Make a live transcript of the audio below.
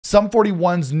Sum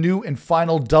 41's new and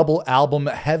final double album,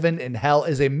 Heaven and Hell,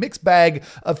 is a mixed bag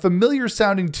of familiar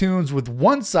sounding tunes with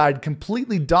one side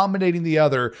completely dominating the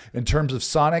other in terms of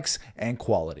sonics and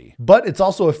quality. But it's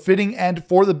also a fitting end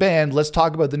for the band. Let's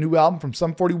talk about the new album from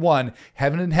Sum 41,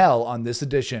 Heaven and Hell, on this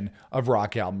edition of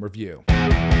Rock Album Review.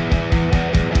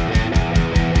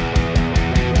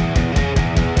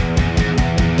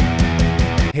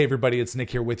 Hey everybody, it's Nick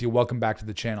here with you. Welcome back to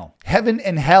the channel. Heaven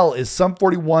and Hell is Sum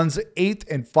 41's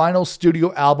 8th and final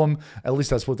studio album. At least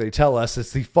that's what they tell us.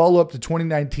 It's the follow-up to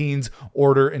 2019's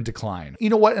Order and Decline. You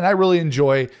know what? And I really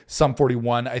enjoy Sum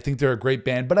 41. I think they're a great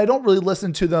band, but I don't really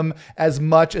listen to them as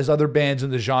much as other bands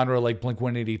in the genre like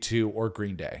Blink-182 or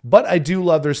Green Day. But I do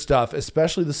love their stuff,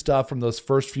 especially the stuff from those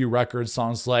first few records,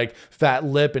 songs like Fat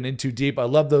Lip and In Too Deep. I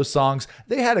love those songs.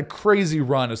 They had a crazy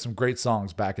run of some great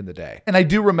songs back in the day. And I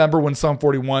do remember when Sum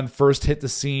 41 first hit the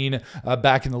scene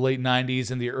back in the late 90s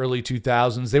and the early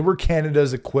 2000s. They were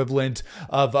Canada's equivalent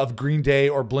of Green Day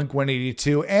or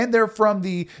Blink-182, and they're from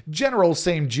the general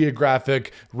same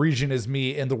geographic region as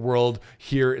me in the world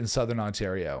here in Southern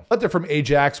Ontario. But they're from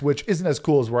Ajax, which isn't as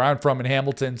cool as where I'm from in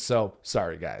Hamilton, so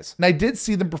sorry guys. And I did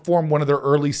see them perform one of their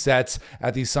early sets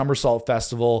at the Somersault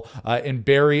Festival in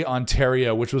Barrie,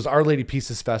 Ontario, which was Our Lady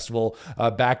Pieces Festival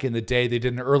back in the day. They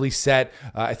did an early set,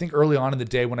 I think early on in the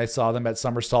day when I saw them at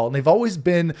Somersault, and they've always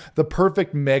been the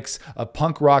perfect mix of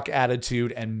punk rock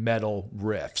attitude and metal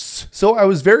riffs. So I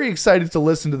was very excited to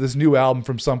listen to this new album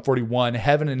from Sum 41,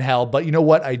 Heaven and Hell, but you know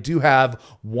what? I do have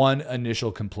one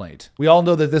initial complaint. We all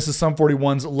know that this is Sum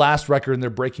 41's last record and they're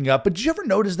breaking up, but did you ever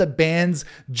notice that bands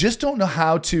just don't know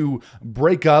how to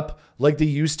break up like they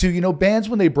used to? You know, bands,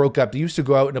 when they broke up, they used to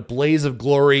go out in a blaze of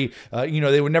glory. You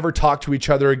know, they would never talk to each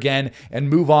other again and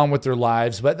move on with their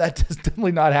lives, but that's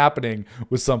definitely not happening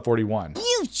with Sum 41.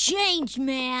 You've changed,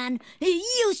 man. It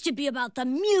used to be about the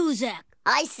music.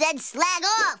 I said slag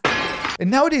off. And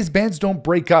nowadays, bands don't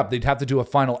break up. They'd have to do a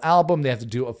final album. They have to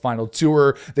do a final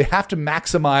tour. They have to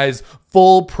maximize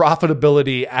full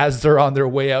profitability as they're on their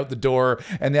way out the door,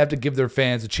 and they have to give their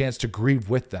fans a chance to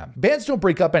grieve with them. Bands don't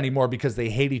break up anymore because they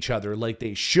hate each other like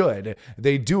they should.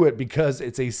 They do it because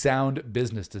it's a sound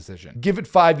business decision. Give it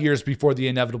 5 years before the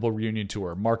inevitable reunion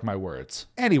tour. Mark my words.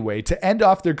 Anyway, to end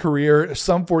off their career,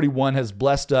 Sum 41 has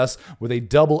blessed us with a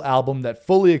double album that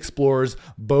fully explores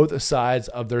both sides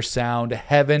of their sound.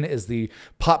 Heaven is the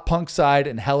pop punk side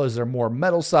and Hell is their more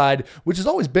metal side, which has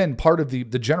always been part of the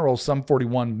general Sum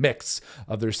 41 mix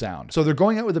of their sound. So they're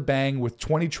going out with a bang with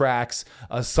 20 tracks,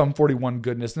 Sum 41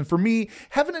 goodness. And for me,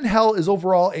 Heaven and Hell is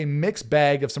overall a mixed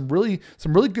bag of some really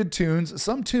good tunes,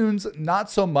 some tunes not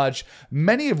so much,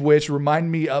 many of which remind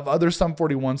me of other Sum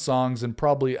 41 songs and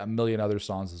probably a million other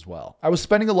songs as well. I was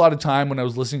spending a lot of time when I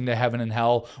was listening to Heaven and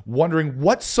Hell wondering,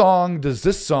 what song does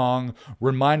this song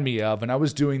remind me of? And I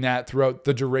was doing that throughout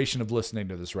the duration of listening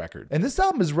to this record. And this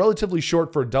album is relatively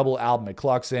short for a double album. It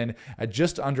clocks in at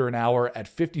just under an hour at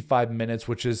 55 minutes,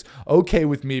 which is okay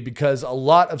with me because a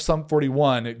lot of Sum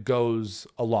 41 goes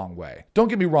a long way. Don't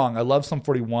get me wrong, I love Sum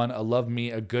 41. I love me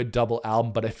a good double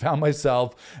album, but I found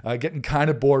myself getting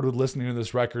kind of bored with listening to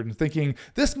this record and thinking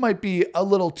this might be a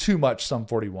little too much Sum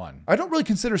 41. I don't really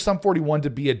consider Sum 41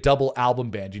 to be a double album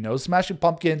band, you know. Smashing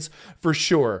Pumpkins for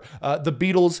sure. The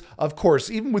Beatles, of course,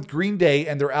 even with Green Day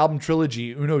and their album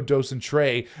trilogy, Uno, Dos, and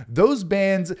Tre, those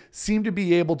bands seem to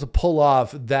be able to pull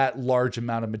off that large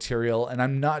amount of material, and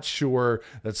I'm not sure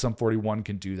that Sum 41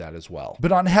 can do that as well.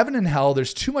 But on Heaven and Hell,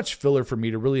 there's too much filler for me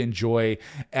to really enjoy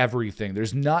everything.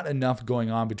 There's not enough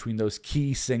going on between those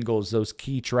key singles, those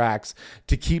key tracks,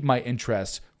 to keep my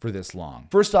interest for this long.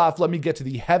 First off, let me get to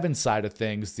the Heaven side of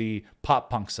things, the pop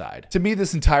punk side. To me,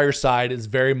 this entire side is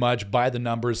very much by the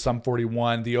numbers Sum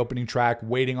 41. The opening track,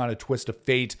 Waiting on a Twist of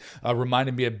Fate,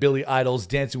 reminded me of Billy Idol's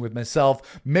Dancing with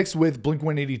Myself, mixed with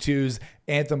Blink-182's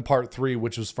Anthem Part 3,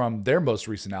 which was from their most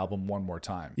recent album, One More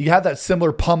Time. You have that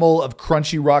similar pummel of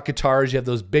crunchy rock guitars. You have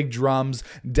those big drums.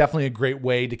 Definitely a great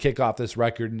way to kick off this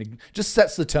record, and it just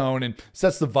sets the tone and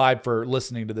sets the vibe for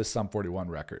listening to this Sum 41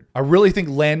 record. I really think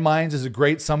Landmines is a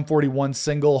great Sum 41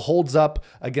 single, holds up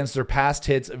against their past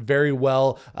hits very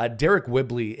well. Derek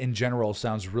Whibley in general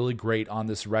sounds really great on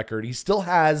this record. He still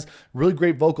has really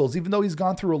great vocals, even though he's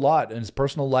gone through a lot in his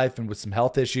personal life and with some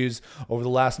health issues over the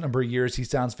last number of years. He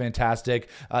sounds fantastic.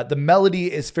 The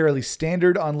melody is fairly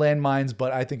standard on Landmines,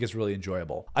 but I think it's really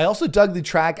enjoyable. I also dug the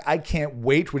track I Can't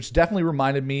Wait, which definitely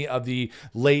reminded me of the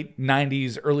late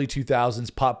 90s, early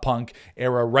 2000s pop punk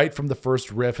era, right from the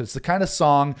first riff. It's the kind of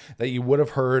song that you would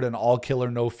have heard an all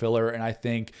killer, no filler, and I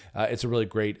think it's a really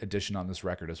great addition on this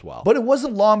record as well. But it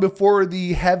wasn't long before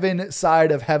the Heaven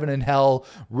side of Heaven and Hell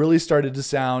really started to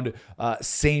sound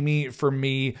samey for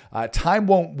me. Time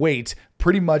Won't Wait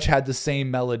pretty much had the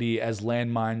same melody as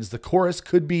Landmines. The chorus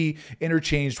could be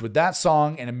interchanged with that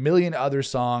song and a million other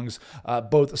songs,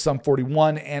 both Sum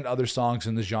 41 and other songs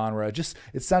in the genre. Just,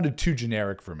 it sounded too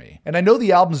generic for me. And I know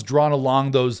the album's drawn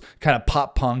along those kind of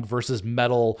pop punk versus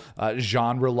metal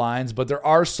genre lines, but there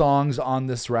are songs on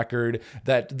this record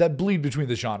that bleed between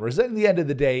the genres. At the end of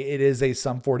the day, it is a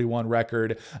Sum 41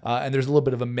 record, and there's a little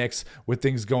bit of a mix with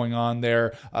things going on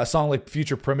there. A song like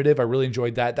Future Primitive, I really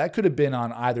enjoyed that. That could have been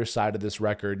on either side of this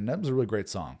record, and that was a really great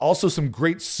song. Also, some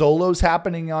great solos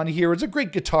happening on here. It's a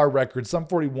great guitar record. Sum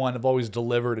 41 have always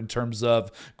delivered in terms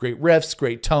of great riffs,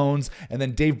 great tones, and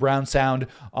then Dave Brown sound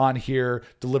on here,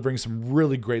 delivering some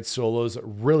really great solos,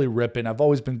 really ripping. I've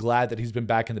always been glad that he's been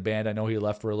back in the band. I know he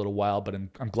left for a little while, but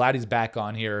I'm glad he's back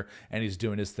on here and he's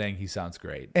doing his thing. He sounds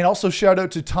great. And also shout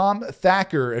out to Tom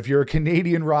Thacker. If you're a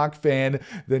Canadian rock fan,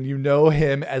 then you know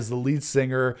him as the lead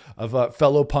singer of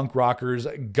fellow punk rockers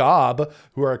Gob,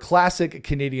 who are a classic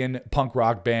Canadian punk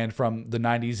rock band from the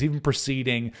 90s, even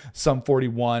preceding Sum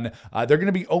 41. They're going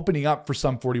to be opening up for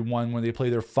Sum 41 when they play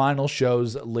their final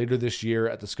shows later this year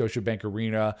at the Scotiabank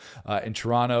Arena in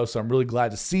Toronto. So I'm really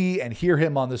glad to see and hear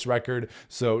him on this record.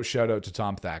 So shout out to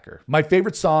Tom Thacker. My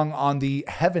favorite song on the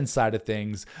Heaven side of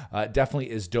things definitely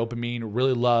is Dopamine.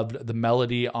 Really loved the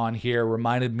melody on here.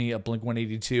 Reminded me of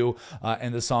Blink-182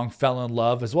 and the song Fell in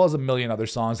Love, as well as a million other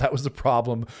songs. That was the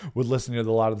problem with listening to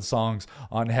a lot of the songs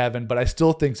on Heaven, but I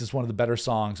still think it's one of the better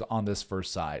songs on this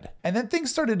first side. And then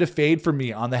things started to fade for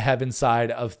me on the Heaven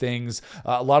side of things.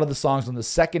 A lot of the songs on the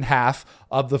second half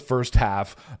of the first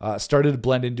half started to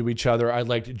blend into each other. I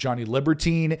liked Johnny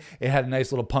Libertine. It had a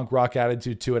nice little punk rock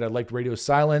attitude to it. I liked Radio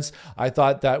Silence. I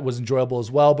thought that was enjoyable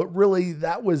as well, but really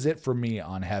that was it for me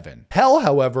on Heaven. Hell,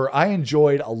 however, I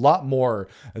enjoyed a lot more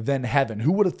than Heaven.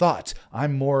 Who would have thought?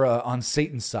 I'm more on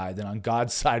Satan's side than on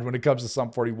God's side when it comes to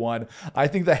Sum 41. I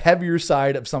think the heavier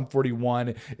side of Sum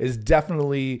 41 is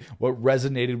definitely what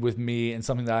resonated with me and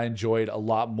something that I enjoyed a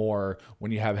lot more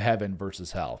when you have Heaven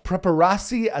versus Hell.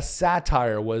 Preparasi a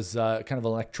Satire was kind of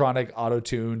electronic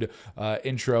auto-tuned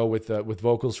intro with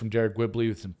vocals from Derek Whibley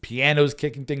with some pianos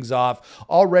kicking things off.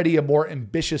 Already a more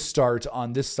ambitious start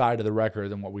on this side of the record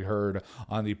than what we heard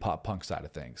on the pop punk side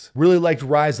of things. Really liked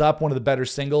Rise Up, one of the better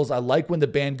singles. I like when the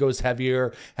band goes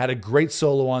heavier. Had a great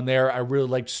solo on there. I really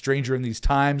liked Stranger in These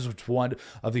Times, which was one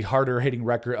of the harder hitting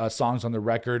record songs on the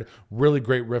record. Really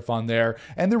great riff on there.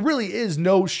 And there really is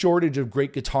no shortage of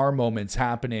great guitar moments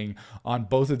happening on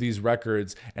both of these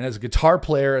records. And as a guitar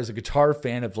player, as a guitar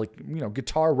fan of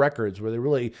guitar records where they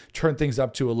really turn things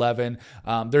up to 11,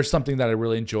 there's something that I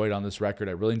really enjoyed on this record.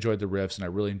 I really enjoyed the riffs and I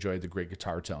really enjoyed the great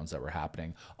guitar tones that were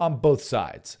happening on both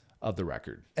sides of the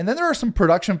record. And then there are some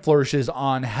production flourishes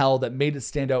on Hell that made it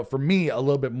stand out for me a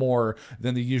little bit more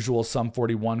than the usual Sum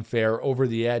 41 fare. Over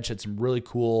the Edge had some really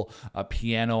cool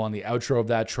piano on the outro of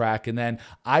that track. And then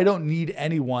I Don't Need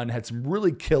Anyone had some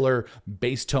really killer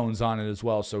bass tones on it as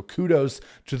well. So kudos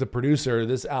to the producer.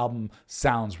 This album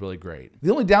sounds really great.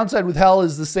 The only downside with Hell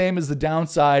is the same as the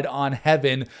downside on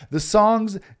Heaven. The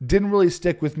songs didn't really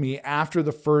stick with me after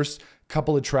the first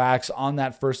couple of tracks on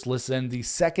that first listen. The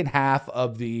second half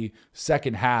of the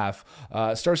second half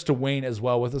starts to wane as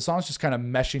well, with the songs just kind of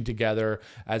meshing together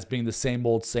as being the same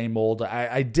old, same old.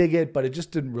 I dig it, but it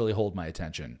just didn't really hold my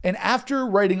attention. And after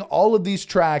writing all of these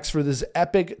tracks for this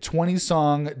epic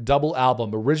 20-song double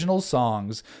album, original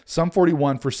songs, Sum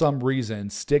 41, for some reason,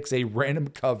 sticks a random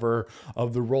cover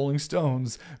of the Rolling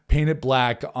Stones' Paint It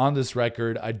Black on this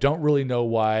record. I don't really know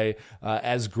why.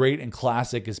 As great and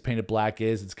classic as Paint It Black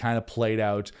is, it's kind of played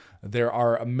out. There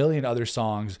are a million other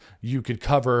songs you could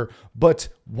cover, but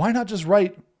why not just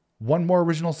write one more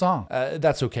original song?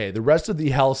 That's okay. The rest of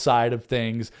the Hell side of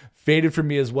things faded for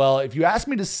me as well. If you asked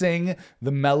me to sing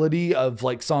the melody of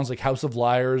like songs like House of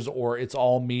Liars or It's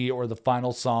All Me or the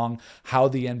final song, How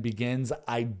the End Begins,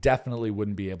 I definitely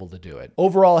wouldn't be able to do it.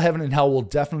 Overall, Heaven and Hell will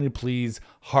definitely please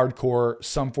hardcore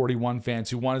Sum 41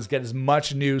 fans who want to get as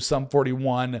much new Sum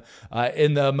 41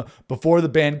 in them before the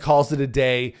band calls it a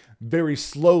day. Very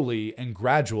slowly and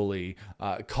gradually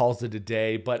calls it a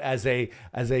day. But as a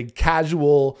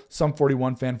casual Sum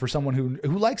 41 fan, for someone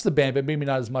who likes the band, but maybe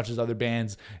not as much as other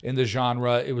bands in the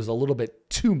genre, it was a little bit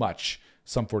too much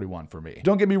Sum 41 for me.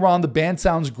 Don't get me wrong, the band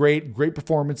sounds great. Great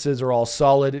performances are all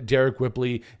solid. Derek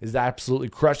Whibley is absolutely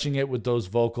crushing it with those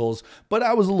vocals, but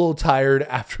I was a little tired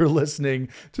after listening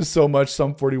to so much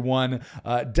Sum 41.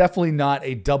 Definitely not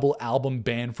a double album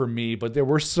band for me, but there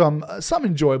were some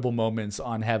enjoyable moments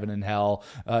on Heaven and Hell,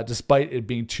 despite it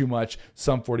being too much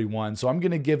Sum 41. So I'm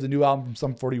going to give the new album from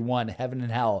Sum 41, Heaven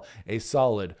and Hell, a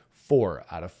solid 4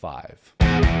 out of 5.